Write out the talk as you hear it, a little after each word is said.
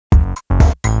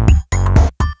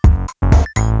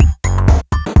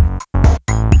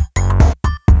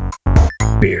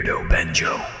Beardo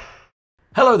Benjo.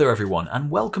 Hello there everyone, and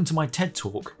welcome to my TED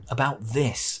Talk about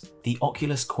this, the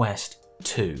Oculus Quest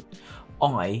 2.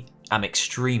 I am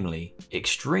extremely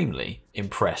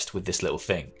impressed with this little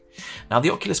thing. Now, the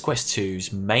Oculus Quest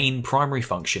 2's main primary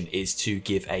function is to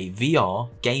give a VR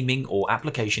gaming or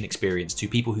application experience to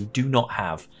people who do not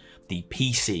have the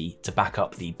PC to back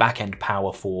up the back-end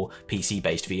power for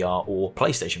PC-based VR or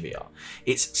PlayStation VR.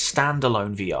 It's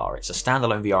standalone VR. It's a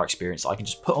standalone VR experience that I can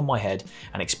just put on my head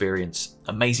and experience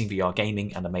amazing VR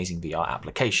gaming and amazing VR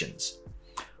applications.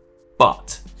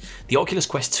 But the Oculus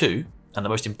Quest 2, and the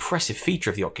most impressive feature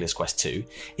of the Oculus Quest 2,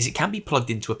 is it can be plugged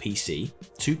into a PC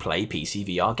to play PC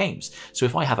VR games. So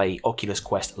if I have a Oculus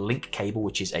Quest link cable,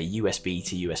 which is a USB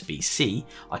to USB-C,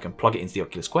 I can plug it into the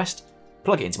Oculus Quest,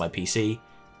 plug it into my PC,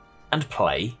 and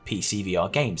play PC VR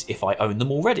games if I own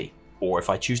them already, or if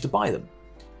I choose to buy them.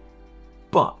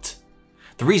 But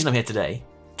the reason I'm here today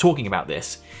talking about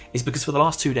this is because for the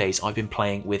last 2 days I've been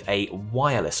playing with a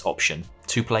wireless option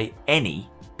to play any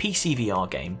PC VR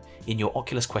game in your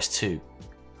Oculus Quest 2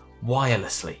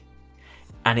 wirelessly.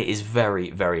 And it is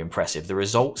very impressive. The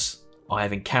results I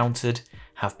have encountered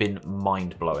have been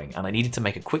mind-blowing, and I needed to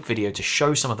make a quick video to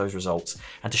show some of those results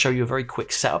and to show you a very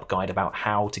quick setup guide about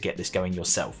how to get this going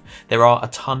yourself. There are a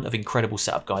ton of incredible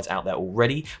setup guides out there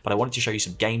already, but I wanted to show you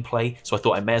some gameplay, so I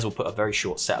thought I may as well put a very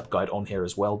short setup guide on here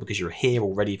as well, because you're here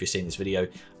already if you're seeing this video.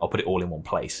 I'll put it all in one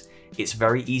place. It's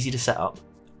very easy to set up.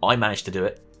 I managed to do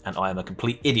it, and I am a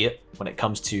complete idiot when it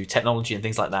comes to technology and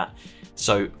things like that.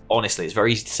 So honestly, it's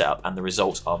very easy to set up and the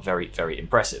results are very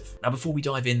impressive. Now, before we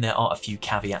dive in, there are a few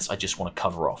caveats I just want to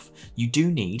cover off. You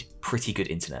do need pretty good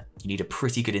internet. You need a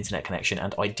pretty good internet connection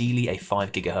and ideally a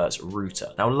 5 GHz router.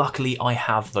 Now, luckily I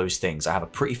have those things. I have a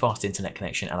pretty fast internet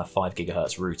connection and a 5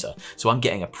 GHz router. So I'm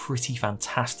getting a pretty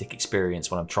fantastic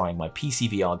experience when I'm trying my PC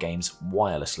VR games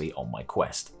wirelessly on my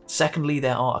Quest. Secondly,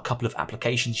 there are a couple of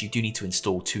applications you do need to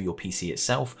install to your PC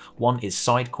itself. One is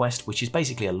Sidequest, which is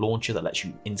basically a launcher that lets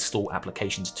you install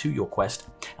applications to your Quest.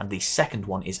 And the second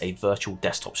one is a virtual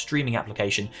desktop streaming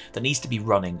application that needs to be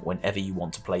running whenever you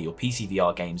want to play your PC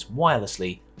VR games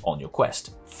wirelessly on your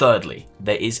Quest. Thirdly,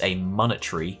 there is a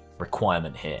monetary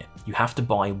requirement here. You have to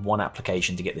buy one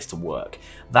application to get this to work.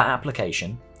 That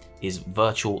application is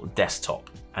Virtual Desktop,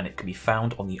 and it can be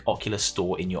found on the Oculus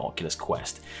store in your Oculus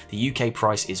Quest. The UK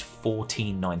price is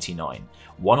 $14.99.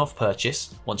 One-off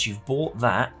purchase. Once you've bought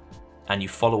that and you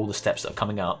follow all the steps that are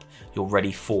coming up, you're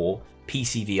ready for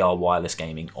PC VR wireless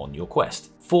gaming on your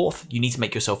Quest. Fourth, you need to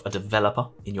make yourself a developer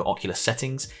in your Oculus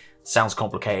settings. Sounds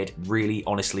complicated. Really,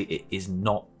 honestly, it is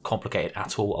not complicated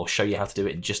at all. I'll show you how to do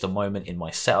it in just a moment in my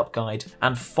setup guide.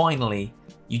 And finally,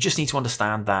 you just need to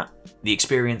understand that the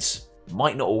experience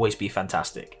might not always be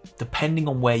fantastic, depending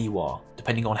on where you are,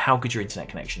 depending on how good your internet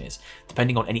connection is,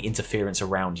 depending on any interference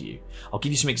around you. I'll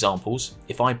give you some examples.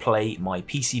 If I play my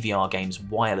PC VR games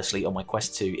wirelessly on my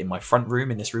Quest 2 in my front room,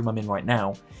 in this room I'm in right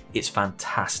now, it's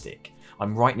fantastic.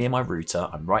 I'm right near my router,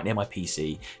 I'm right near my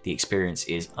PC, the experience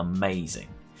is amazing.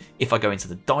 If I go into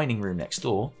the dining room next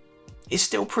door, it's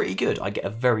still pretty good. I get a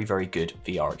very good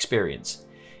VR experience.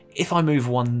 If I move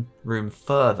one room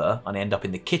further and I end up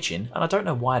in the kitchen, and I don't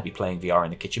know why I'd be playing VR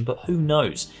in the kitchen, but who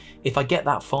knows? If I get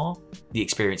that far, the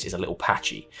experience is a little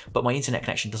patchy, but my internet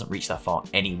connection doesn't reach that far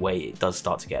anyway. It does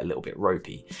start to get a little bit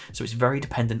ropey. So it's very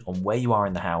dependent on where you are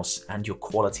in the house and your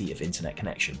quality of internet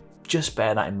connection. Just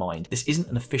bear that in mind. This isn't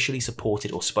an officially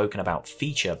supported or spoken about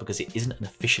feature because it isn't an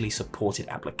officially supported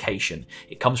application.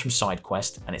 It comes from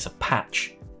Sidequest and it's a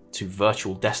patch to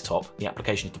Virtual Desktop, the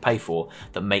application you have to pay for,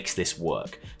 that makes this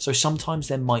work. So sometimes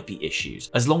there might be issues.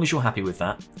 As long as you're happy with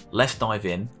that, let's dive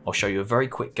in. I'll show you a very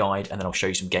quick guide and then I'll show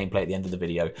you some gameplay at the end of the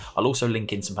video. I'll also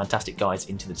link in some fantastic guides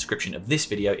into the description of this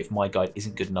video if my guide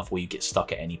isn't good enough where you get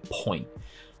stuck at any point.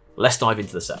 Let's dive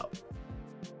into the setup.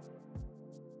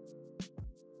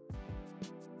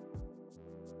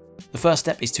 The first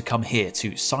step is to come here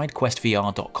to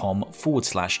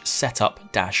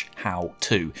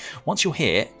sidequestvr.com/setup-how-to. Once you're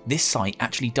here, this site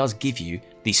actually does give you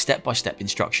the step-by-step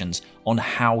instructions on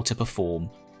how to perform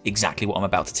exactly what I'm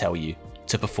about to tell you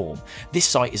to perform. This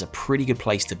site is a pretty good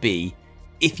place to be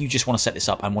if you just want to set this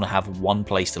up and want to have one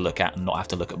place to look at and not have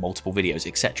to look at multiple videos,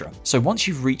 etc. So once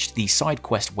you've reached the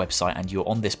Sidequest website and you're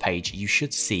on this page, you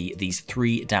should see these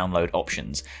 3 download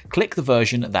options. Click the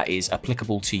version that is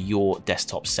applicable to your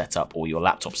desktop setup or your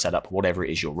laptop setup, whatever it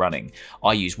is you're running.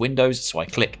 I use Windows, so I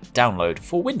click download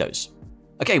for Windows.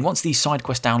 Okay, once the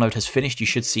Sidequest download has finished, you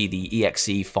should see the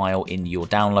exe file in your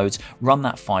downloads. Run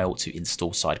that file to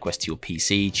install Sidequest to your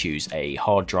PC, choose a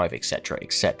hard drive, etc,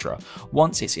 etc.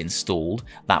 Once it's installed,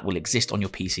 that will exist on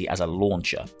your PC as a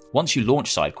launcher. Once you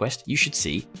launch Sidequest, you should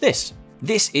see this.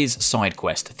 This is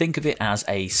Sidequest. Think of it as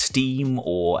a Steam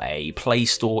or a Play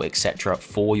Store, etc.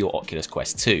 for your Oculus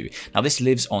Quest 2. Now this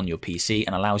lives on your PC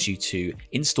and allows you to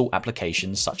install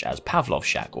applications such as Pavlov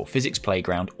Shack or Physics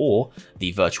Playground or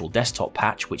the virtual desktop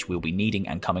patch, which we'll be needing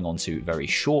and coming onto very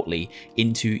shortly,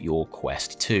 into your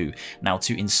Quest 2. Now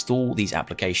to install these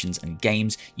applications and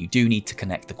games, you do need to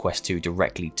connect the Quest 2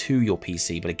 directly to your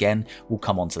PC, but again, we'll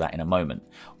come onto that in a moment.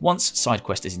 Once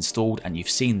Sidequest is installed and you've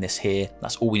seen this here,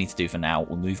 that's all we need to do for now.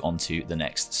 We'll move on to the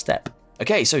next step.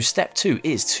 Okay, so step 2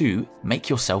 is to make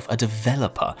yourself a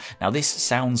developer. Now this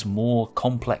sounds more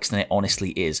complex than it honestly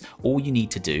is. All you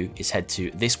need to do is head to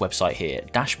this website here,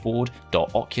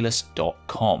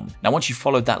 dashboard.oculus.com. Now once you've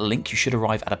followed that link, you should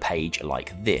arrive at a page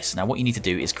like this. Now what you need to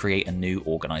do is create a new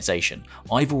organization.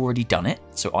 I've already done it,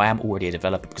 so I am already a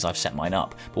developer because I've set mine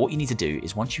up. But what you need to do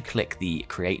is once you click the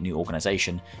create new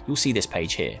organization, you'll see this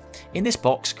page here. In this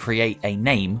box, create a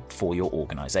name for your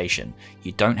organization.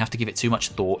 You don't have to give it too much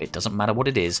thought, it doesn't matter what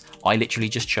it is. I literally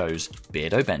just chose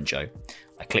Beardo Benjo.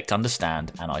 I clicked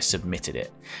understand and I submitted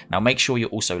it. Now make sure you're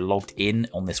also logged in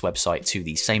on this website to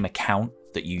the same account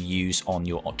that you use on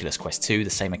your Oculus Quest 2, the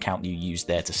same account you used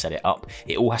there to set it up.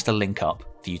 It all has to link up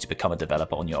for you to become a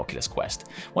developer on your Oculus Quest.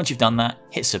 Once you've done that,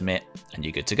 hit submit and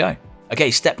you're good to go. Okay,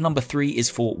 step number 3 is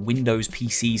for Windows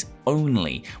PCs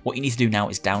only. What you need to do now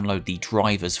is download the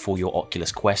drivers for your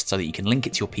Oculus Quest so that you can link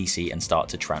it to your PC and start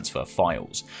to transfer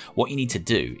files. What you need to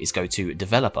do is go to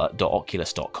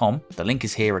developer.oculus.com. The link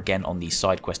is here again on the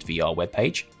Sidequest VR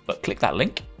webpage, but click that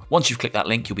link. Once you've clicked that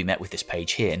link, you'll be met with this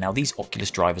page here. Now, these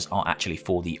Oculus drivers are actually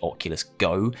for the Oculus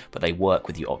Go, but they work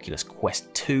with the Oculus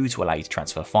Quest 2 to allow you to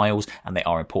transfer files, and they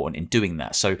are important in doing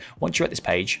that. So once you're at this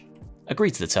page,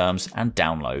 agree to the terms and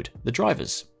download the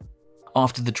drivers.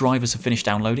 After the drivers have finished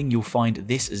downloading, you'll find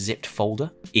this zipped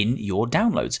folder in your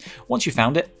downloads. Once you've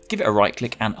found it, give it a right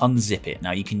click and unzip it.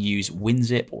 Now you can use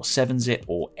WinZip or 7-zip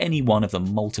or any one of the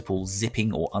multiple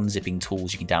zipping or unzipping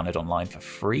tools you can download online for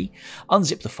free.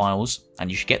 Unzip the files and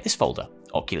you should get this folder,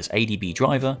 Oculus ADB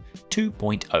Driver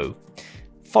 2.0.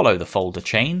 Follow the folder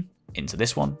chain into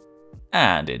this one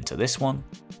and into this one.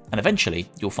 And eventually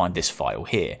you'll find this file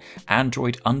here,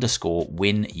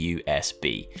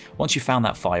 Android_WinUSB. Once you've found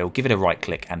that file, give it a right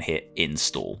click and hit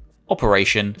install.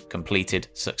 Operation completed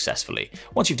successfully.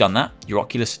 Once you've done that, your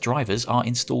Oculus drivers are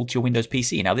installed to your Windows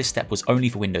PC. Now this step was only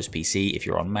for Windows PC. If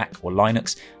you're on Mac or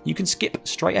Linux, you can skip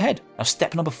straight ahead. Now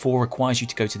step number 4 requires you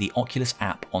to go to the Oculus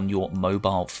app on your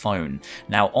mobile phone.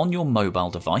 Now on your mobile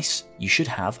device, you should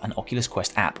have an Oculus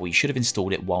Quest app, or you should have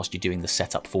installed it whilst you're doing the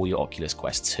setup for your Oculus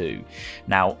Quest 2.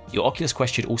 Now your Oculus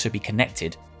Quest should also be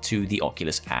connected to the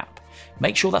Oculus app.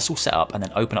 Make sure that's all set up and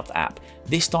then open up the app.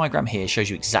 This diagram here shows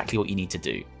you exactly what you need to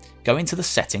do. Go into the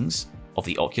settings of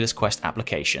the Oculus Quest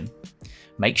application,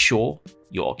 make sure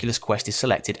your Oculus Quest is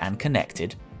selected and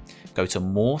connected, go to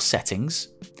more settings,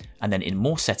 and then in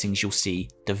more settings you'll see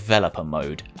developer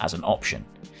mode as an option.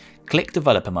 Click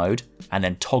developer mode and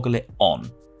then toggle it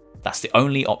on. That's the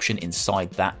only option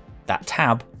inside that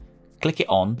tab. Click it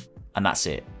on and that's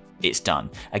it. It's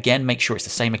done. Again, make sure it's the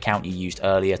same account you used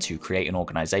earlier to create an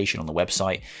organization on the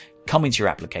website. Come into your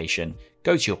application,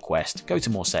 go to your Quest, go to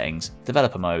more settings,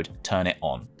 developer mode, turn it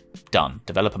on. Done.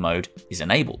 Developer mode is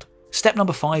enabled. Step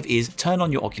number 5 is turn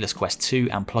on your Oculus Quest 2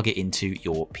 and plug it into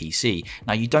your PC.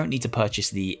 Now you don't need to purchase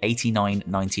the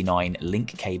 $89.99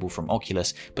 link cable from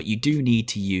Oculus, but you do need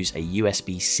to use a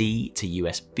USB-C to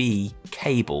USB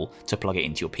cable to plug it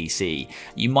into your PC.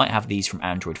 You might have these from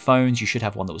Android phones, you should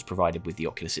have one that was provided with the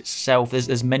Oculus itself.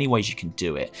 There's many ways you can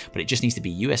do it, but it just needs to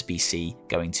be USB-C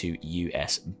going to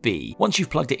USB. Once you've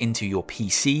plugged it into your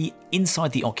PC,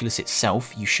 inside the Oculus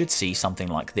itself, you should see something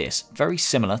like this, very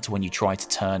similar to when you try to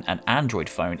turn an Android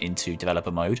phone into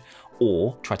developer mode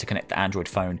or try to connect the Android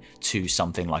phone to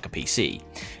something like a PC.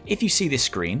 If you see this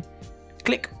screen,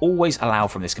 click always allow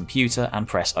from this computer and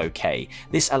press OK.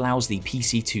 This allows the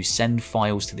PC to send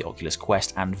files to the Oculus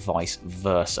Quest and vice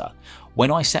versa.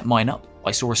 When I set mine up,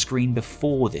 I saw a screen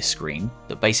before this screen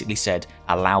that basically said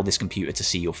allow this computer to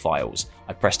see your files.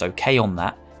 I pressed OK on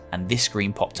that and this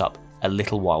screen popped up a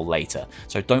little while later.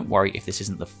 So don't worry if this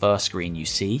isn't the first screen you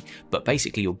see, but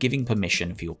basically you're giving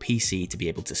permission for your PC to be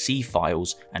able to see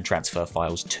files and transfer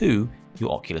files to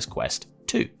your Oculus Quest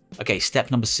 2. Okay, step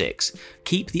number 6.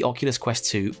 Keep the Oculus Quest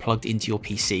 2 plugged into your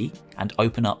PC and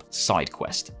open up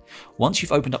Sidequest. Once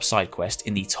you've opened up Sidequest,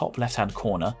 in the top left-hand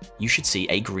corner, you should see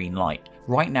a green light.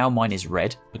 Right now mine is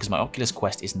red because my Oculus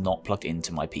Quest is not plugged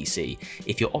into my PC.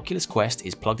 If your Oculus Quest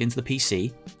is plugged into the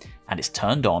PC and it's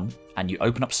turned on and you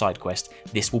open up Sidequest,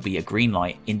 this will be a green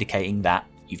light indicating that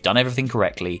you've done everything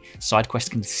correctly, Sidequest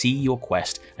can see your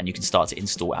quest and you can start to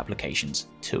install applications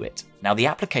to it. Now, the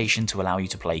application to allow you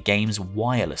to play games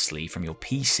wirelessly from your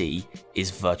PC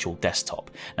is Virtual Desktop.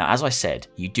 Now, as I said,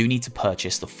 you do need to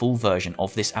purchase the full version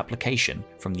of this application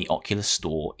from the Oculus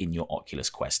Store in your Oculus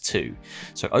Quest 2.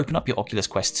 So open up your Oculus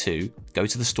Quest 2, go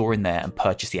to the store in there and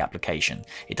purchase the application.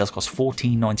 It does cost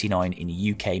 $14.99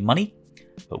 in UK money,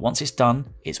 but once it's done,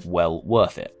 it's well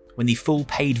worth it. When the full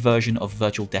paid version of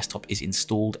Virtual Desktop is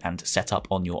installed and set up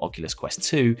on your Oculus Quest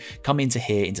 2, come into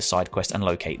here into Sidequest and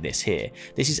locate this here.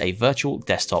 This is a Virtual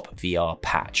Desktop VR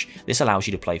patch. This allows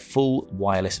you to play full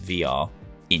wireless VR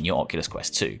in your Oculus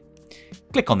Quest 2.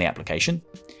 Click on the application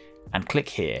and click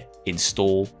here,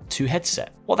 Install to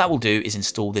Headset. What that will do is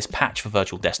install this patch for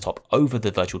Virtual Desktop over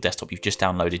the Virtual Desktop you've just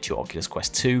downloaded to your Oculus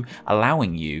Quest 2,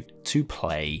 allowing you to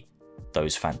play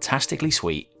those fantastically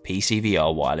sweet PC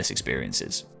VR wireless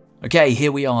experiences. Okay,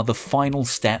 here we are, the final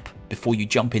step before you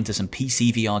jump into some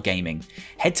PC VR gaming.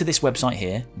 Head to this website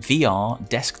here,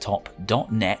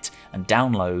 vrdesktop.net, and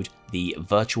download the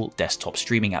Virtual Desktop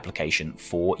streaming application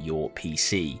for your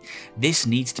PC. This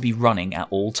needs to be running at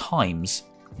all times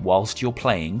whilst you're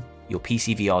playing your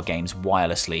PC VR games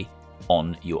wirelessly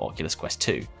on your Oculus Quest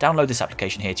 2. Download this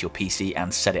application here to your PC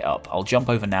and set it up. I'll jump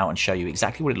over now and show you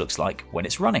exactly what it looks like when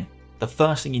it's running. The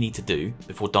first thing you need to do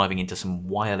before diving into some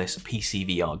wireless PC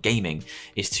VR gaming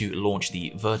is to launch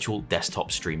the Virtual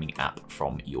Desktop streaming app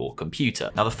from your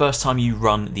computer. Now, the first time you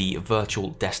run the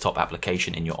Virtual Desktop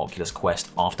application in your Oculus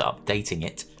Quest after updating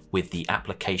it with the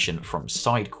application from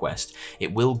Sidequest,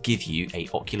 it will give you an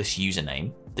Oculus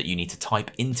username that you need to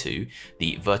type into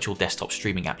the Virtual Desktop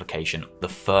streaming application the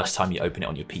first time you open it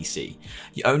on your PC.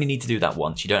 You only need to do that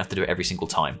once, you don't have to do it every single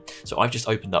time. So I've just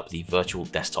opened up the Virtual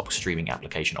Desktop streaming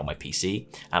application on my PC,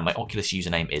 and my Oculus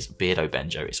username is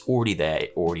BeardoBenjo. It's already there,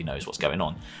 it already knows what's going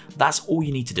on. That's all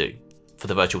you need to do for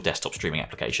the Virtual Desktop streaming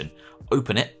application.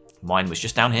 Open it. Mine was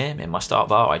just down here in my start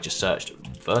bar. I just searched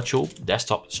Virtual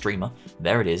Desktop Streamer.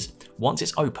 There it is. Once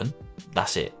it's open,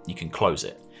 that's it. You can close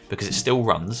it because it still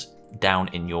runs down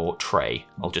in your tray.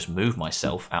 I'll just move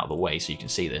myself out of the way so you can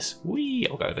see this. Whee!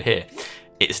 I'll go over here.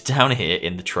 It's down here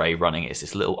in the tray running. It's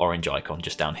this little orange icon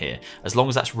just down here. As long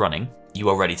as that's running, you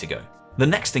are ready to go. The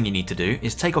next thing you need to do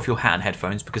is take off your hat and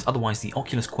headphones, because otherwise the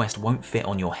Oculus Quest won't fit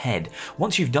on your head.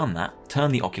 Once you've done that,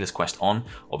 turn the Oculus Quest on.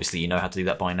 Obviously you know how to do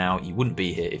that by now. You wouldn't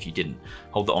be here if you didn't.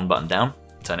 Hold the on button down,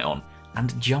 turn it on,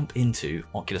 and jump into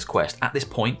Oculus Quest. At this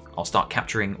point, I'll start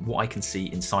capturing what I can see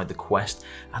inside the Quest,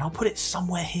 and I'll put it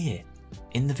somewhere here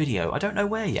in the video. I don't know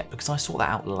where yet because I sort that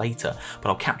out later, but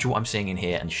I'll capture what I'm seeing in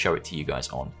here and show it to you guys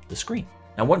on the screen.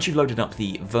 Now, once you've loaded up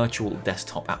the Virtual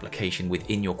Desktop application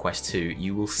within your Quest 2,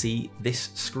 you will see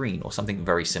this screen, or something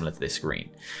very similar to this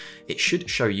screen. It should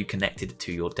show you connected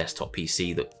to your desktop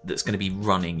PC that's going to be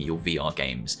running your VR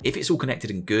games. If it's all connected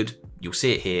and good, you'll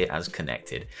see it here as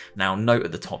connected. Now, note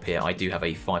at the top here, I do have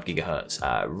a 5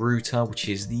 GHz router, which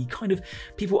is the kind of,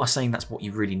 people are saying that's what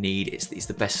you really need. It's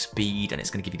the best speed and it's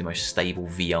going to give you the most stable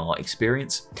VR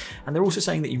experience. And they're also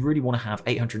saying that you really want to have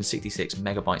 866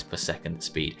 megabytes per second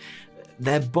speed.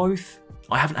 They're both,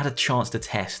 I haven't had a chance to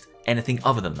test anything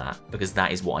other than that because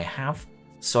that is what I have.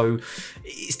 So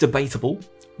it's debatable,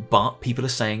 but people are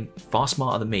saying, far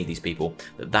smarter than me, these people,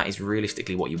 that is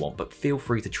realistically what you want. But feel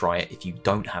free to try it. If you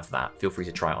don't have that, feel free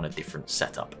to try it on a different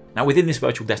setup. Now, within this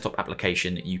Virtual Desktop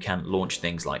application, you can launch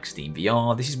things like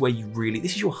STEAMVR. This is where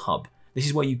this is your hub. This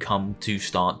is where you come to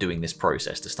start doing this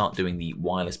process, to start doing the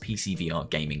wireless PC VR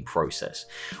gaming process.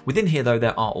 Within here, though,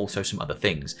 there are also some other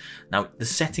things. Now, the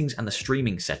settings and the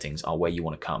streaming settings are where you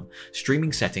want to come.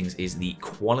 Streaming settings is the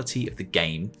quality of the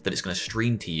game that it's going to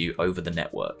stream to you over the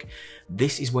network.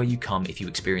 This is where you come if you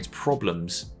experience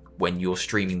problems when you're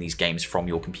streaming these games from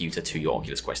your computer to your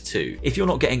Oculus Quest 2. If you're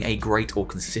not getting a great or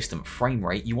consistent frame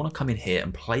rate, you want to come in here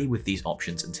and play with these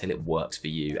options until it works for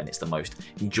you and it's the most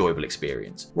enjoyable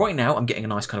experience. Right now, I'm getting a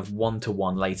nice kind of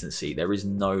 1-to-1 latency. There is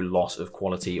no loss of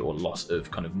quality or loss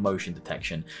of kind of motion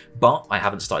detection, but I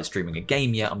haven't started streaming a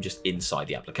game yet. I'm just inside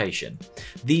the application.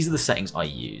 These are the settings I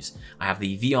use. I have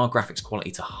the VR graphics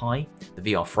quality to high,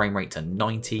 the VR frame rate to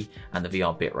 90, and the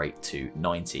VR bitrate to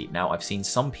 90. Now, I've seen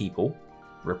some people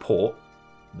report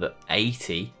that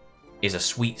 80 is a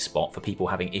sweet spot for people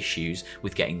having issues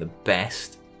with getting the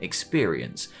best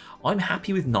experience. I'm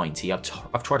happy with 90.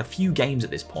 I've tried a few games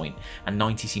at this point and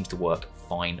 90 seems to work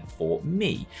fine for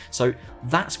me. So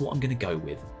that's what I'm going to go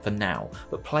with for now.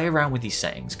 But play around with these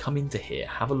settings, come into here,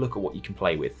 have a look at what you can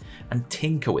play with and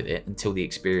tinker with it until the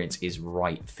experience is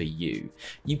right for you.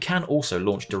 You can also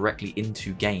launch directly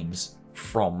into games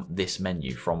from this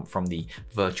menu, from the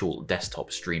virtual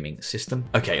desktop streaming system.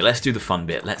 Okay, let's do the fun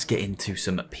bit. Let's get into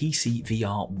some PC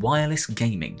VR wireless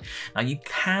gaming. Now you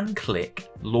can click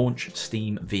launch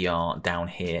STEAMVR down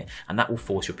here, and that will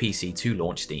force your PC to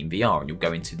launch STEAMVR, and you'll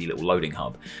go into the little loading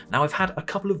hub. Now I've had a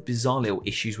couple of bizarre little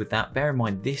issues with that. Bear in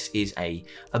mind, this is a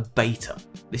beta.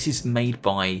 This is made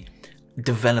by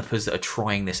developers that are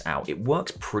trying this out. It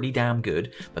works pretty damn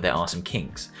good, but there are some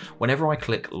kinks. Whenever I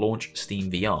click launch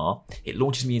SteamVR, it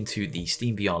launches me into the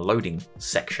SteamVR loading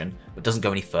section, but doesn't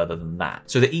go any further than that.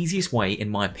 So the easiest way, in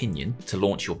my opinion, to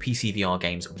launch your PC VR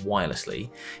games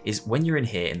wirelessly is when you're in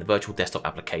here in the virtual desktop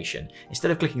application,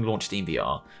 instead of clicking launch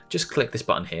SteamVR, just click this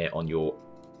button here on your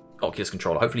Oculus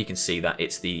controller. Hopefully you can see that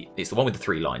it's the one with the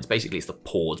 3 lines. Basically it's the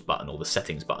pause button or the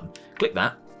settings button. Click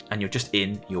that, and you're just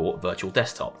in your virtual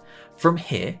desktop. From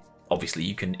here, obviously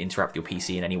you can interact with your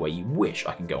PC in any way you wish.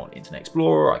 I can go on Internet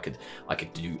Explorer, I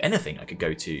could do anything. I could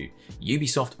go to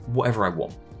Ubisoft, whatever I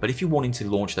want. But if you're wanting to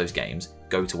launch those games,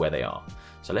 go to where they are.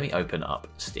 So let me open up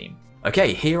Steam.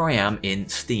 Okay, here I am in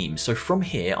Steam. So from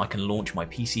here, I can launch my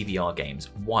PC VR games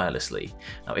wirelessly.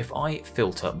 Now, if I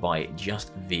filter by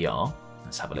just VR,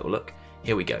 let's have a little look.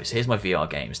 Here we go. So here's my VR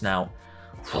games. Now,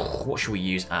 what should we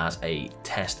use as a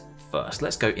test first?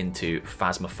 Let's go into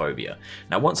Phasmophobia.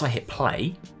 Now, once I hit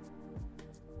play,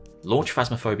 launch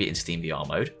Phasmophobia in Steam VR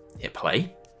mode, hit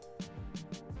play.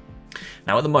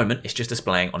 Now, at the moment, it's just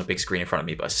displaying on a big screen in front of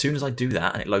me, but as soon as I do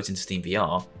that and it loads into Steam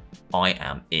VR, I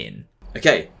am in.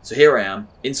 Okay, so here I am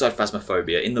inside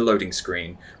Phasmophobia in the loading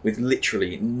screen with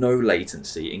literally no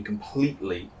latency in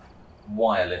completely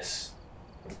wireless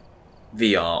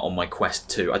VR on my Quest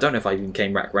 2. I don't know if I even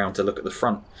came back round to look at the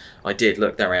front. I did,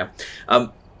 look, there I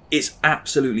am. It's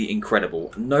absolutely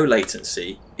incredible. No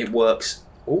latency. It works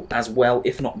as well,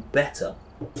 if not better,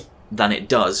 than it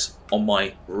does on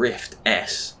my Rift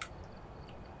S.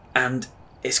 And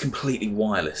it's completely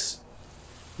wireless.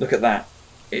 Look at that.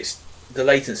 The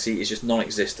latency is just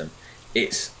non-existent.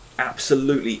 It's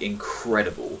absolutely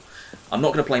incredible. I'm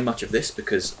not going to play much of this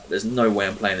because there's no way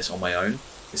I'm playing this on my own.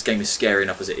 This game is scary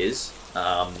enough as it is.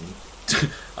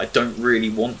 I don't really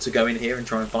want to go in here and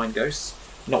try and find ghosts.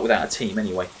 Not without a team,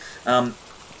 anyway. Alright,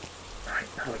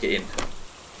 how do I get in?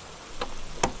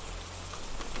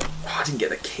 Oh, I didn't get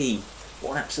the key.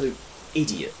 What an absolute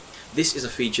idiot. This is a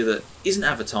feature that isn't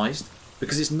advertised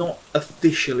because it's not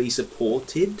officially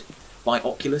supported by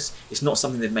Oculus. It's not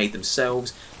something they've made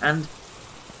themselves, and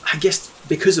I guess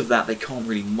because of that they can't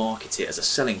really market it as a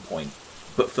selling point.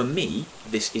 But for me,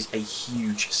 this is a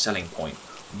huge selling point.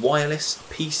 Wireless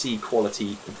PC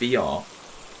quality VR.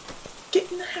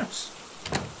 Get in the house.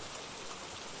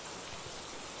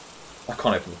 I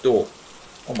can't open the door.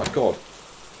 Oh my god.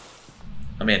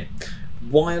 I'm in.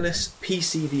 Wireless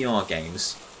PC VR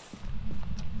games.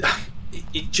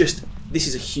 This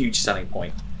is a huge selling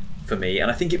point for me,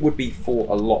 and I think it would be for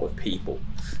a lot of people.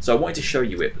 So I wanted to show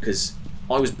you it because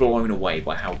I was blown away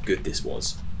by how good this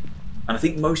was. And I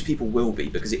think most people will be,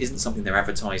 because it isn't something they're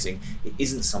advertising, it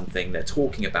isn't something they're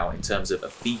talking about in terms of a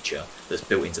feature that's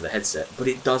built into the headset, but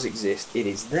it does exist, it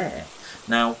is there.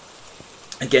 Now,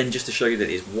 again, just to show you that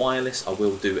it is wireless, I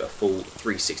will do a full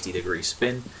 360-degree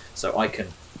spin, so I can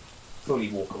fully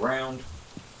walk around.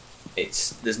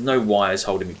 There's no wires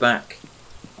holding me back.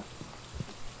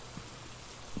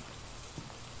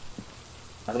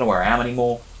 I don't know where I am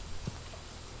anymore.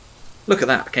 Look at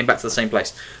that, I came back to the same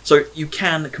place. So you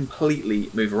can completely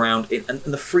move around, and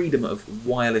the freedom of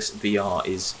wireless VR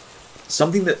is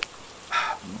something that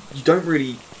you don't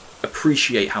really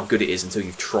appreciate how good it is until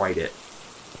you've tried it.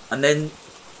 And then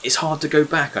it's hard to go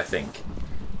back, I think.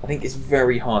 I think it's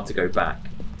very hard to go back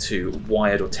to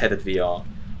wired or tethered VR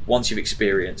once you've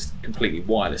experienced completely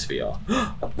wireless VR.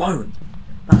 A bone!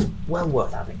 That's well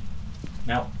worth having.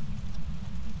 Now,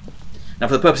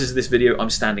 for the purposes of this video,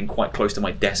 I'm standing quite close to my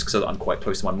desk so that I'm quite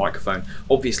close to my microphone.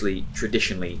 Obviously,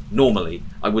 traditionally, normally,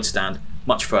 I would stand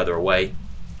much further away.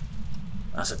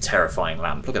 That's a terrifying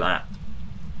lamp. Look at that.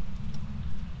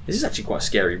 This is actually quite a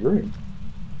scary room.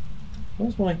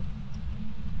 Where's my...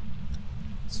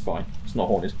 It's fine. It's not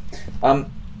haunted.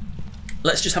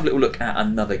 Let's just have a little look at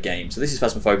another game. So this is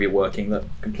Phasmophobia working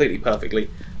completely perfectly.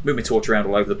 Move my torch around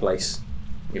all over the place.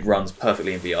 It runs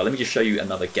perfectly in VR. Let me just show you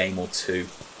another game or two.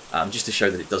 Just to show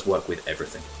that it does work with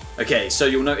everything. Okay, so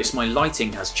you'll notice my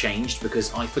lighting has changed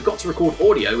because I forgot to record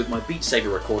audio with my Beat Saber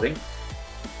recording.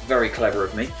 Very clever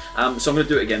of me. So I'm going to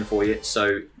do it again for you,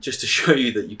 so just to show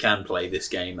you that you can play this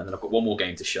game, and then I've got one more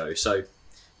game to show. So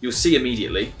you'll see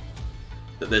immediately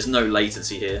that there's no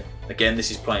latency here. Again, this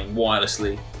is playing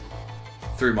wirelessly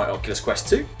through my Oculus Quest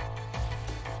 2.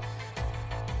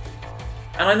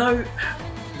 And I know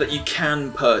that you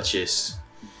can purchase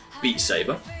Beat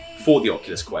Saber for the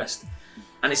Oculus Quest,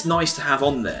 and it's nice to have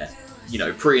on there, you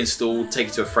know, pre-installed, take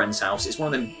it to a friend's house. It's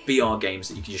one of them VR games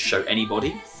that you can just show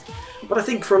anybody. But I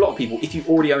think for a lot of people, if you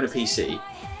already own a PC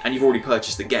and you've already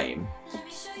purchased the game,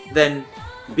 then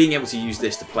being able to use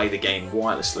this to play the game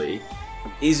wirelessly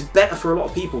is better for a lot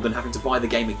of people than having to buy the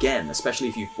game again, especially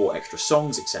if you've bought extra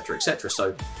songs, etc, etc.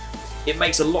 So it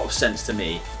makes a lot of sense to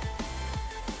me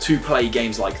to play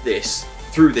games like this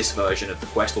through this version of the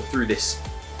Quest, or through this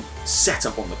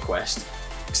setup on the Quest,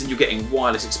 because then you're getting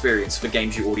wireless experience for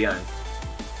games you already own.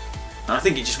 And I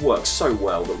think it just works so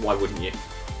well that why wouldn't you?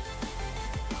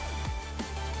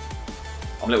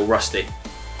 I'm a little rusty,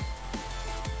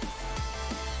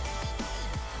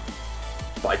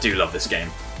 but I do love this game.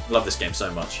 I love this game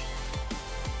so much.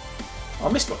 Oh,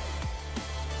 I missed one.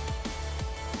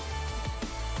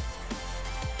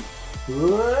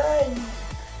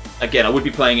 Again, I would be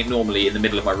playing it normally in the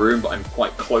middle of my room, but I'm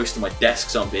quite close to my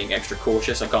desk, so I'm being extra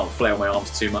cautious. I can't flail my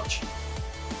arms too much.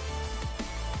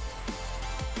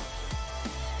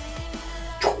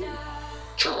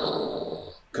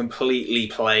 Completely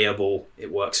playable.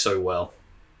 It works so well.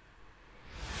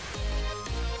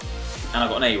 And I've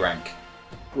got an A rank,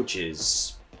 which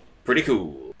is pretty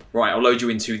cool. Right, I'll load you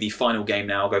into the final game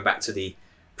now. I'll go back to the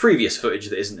previous footage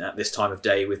that isn't at this time of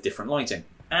day with different lighting.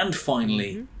 And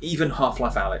finally, even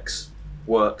Half-Life Alyx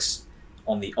works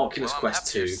on the Oculus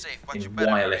Quest 2 in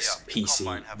wireless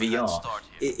PC VR.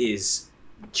 It is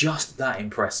just that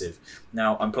impressive.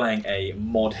 Now, I'm playing a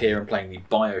mod here. I'm playing the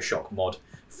Bioshock mod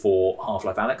for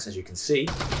Half-Life Alyx, as you can see.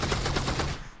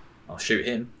 I'll shoot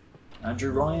him.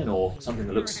 Andrew Ryan, or something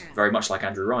that looks very much like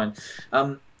Andrew Ryan.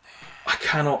 I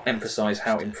cannot emphasize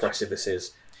how impressive this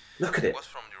is. Look at it.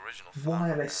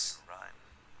 Wireless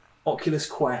Oculus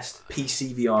Quest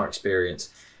PC VR experience.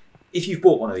 If you've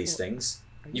bought one of these things,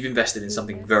 you've invested in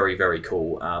something very, very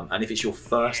cool. And if it's your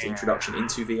first introduction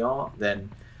into VR,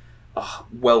 then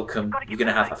welcome. You're going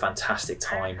to have a fantastic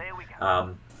time.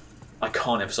 I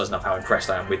can't emphasize enough how impressed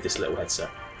I am with this little headset.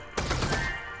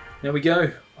 There we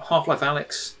go. Half-Life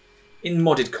Alyx in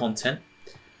modded content,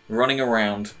 running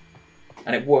around,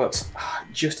 and it works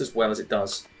just as well as it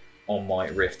does on my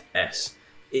Rift S.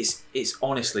 It's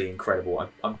honestly incredible.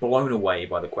 I'm blown away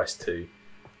by the Quest 2.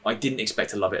 I didn't expect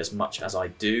to love it as much as I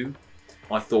do.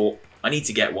 I thought, I need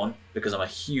to get one because I'm a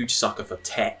huge sucker for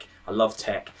tech. I love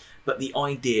tech. But the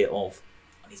idea of,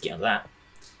 I need to get on that.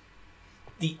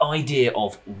 The idea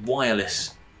of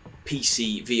wireless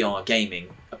PC VR gaming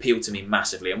appealed to me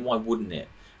massively, and why wouldn't it?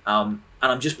 And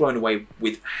I'm just blown away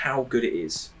with how good it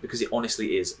is, because it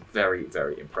honestly is very,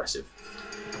 very impressive.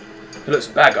 It looks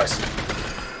bad, guys.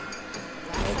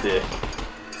 Oh dear.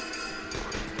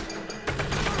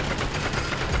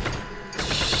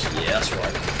 Yeah, that's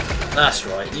right. That's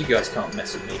right. You guys can't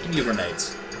mess with me. Give me your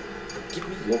grenades. Give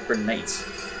me your grenades.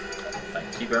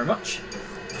 Thank you very much.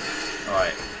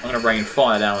 Alright, I'm going to rain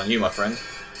fire down on you, my friend.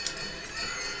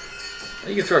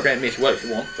 You can throw a grenade at me as well if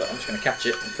you want, but I'm just going to catch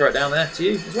it and throw it down there to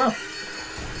you as well.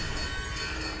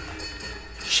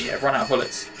 Shit, I've run out of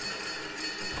bullets.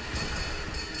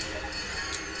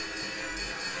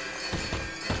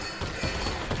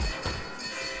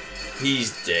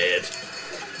 He's dead.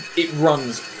 It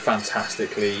runs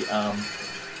fantastically.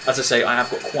 As I say, I have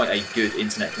got quite a good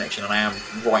internet connection, and I am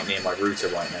right near my router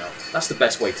right now. That's the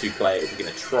best way to play it if you're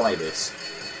going to try this.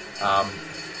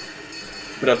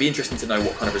 But it'd be interesting to know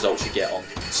what kind of results you get on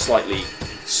slightly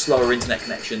slower internet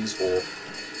connections or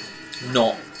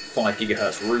not 5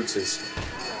 GHz routers.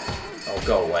 Oh,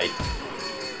 go away.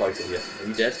 Both of you. Are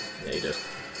you dead? Yeah, you did.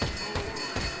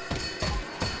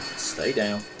 Stay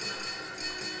down.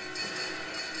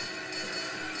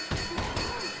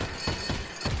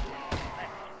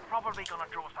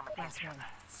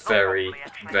 Very,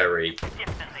 very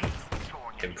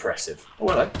impressive. Oh,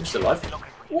 hello. You're still alive.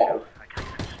 Whoa.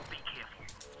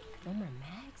 No more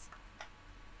mags?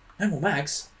 No more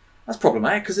mags? That's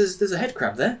problematic because there's a head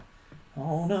crab there.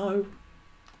 Oh no.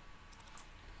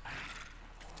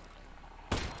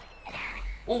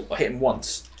 Oh, I hit him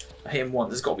once.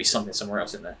 There's got to be something somewhere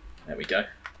else in there. There we go.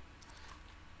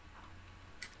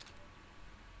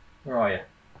 Where are you?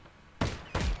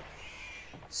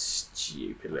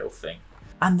 Stupid little thing.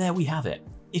 And there we have it.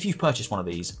 If you've purchased one of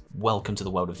these, welcome to the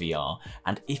world of VR.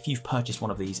 And if you've purchased one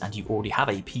of these and you already have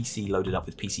a PC loaded up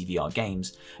with PC VR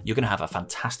games, you're going to have a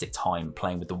fantastic time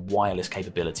playing with the wireless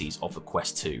capabilities of the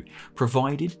Quest 2.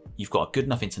 Provided you've got a good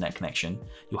enough internet connection,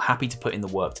 you're happy to put in the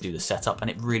work to do the setup, and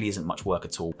it really isn't much work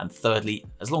at all. And thirdly,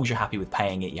 as long as you're happy with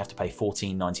paying it, you have to pay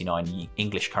 $14.99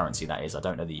 English currency, that is, I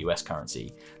don't know the US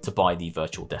currency, to buy the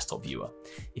virtual desktop viewer.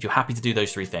 If you're happy to do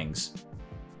those 3 things,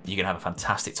 you're going to have a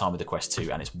fantastic time with the Quest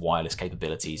 2 and its wireless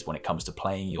capabilities when it comes to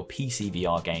playing your PC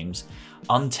VR games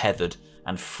untethered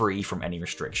and free from any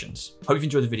restrictions. Hope you've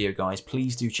enjoyed the video, guys.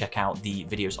 Please do check out the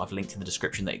videos I've linked in the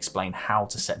description that explain how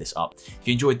to set this up. If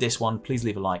you enjoyed this one, please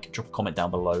leave a like, drop a comment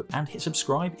down below, and hit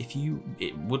subscribe if you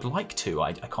would like to.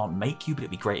 I can't make you, but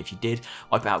it'd be great if you did.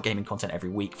 I put out gaming content every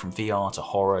week, from VR to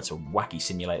horror to wacky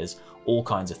simulators, all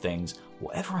kinds of things,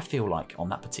 whatever I feel like on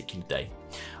that particular day.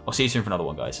 I'll see you soon for another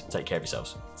one, guys. Take care of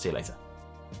yourselves. See you later.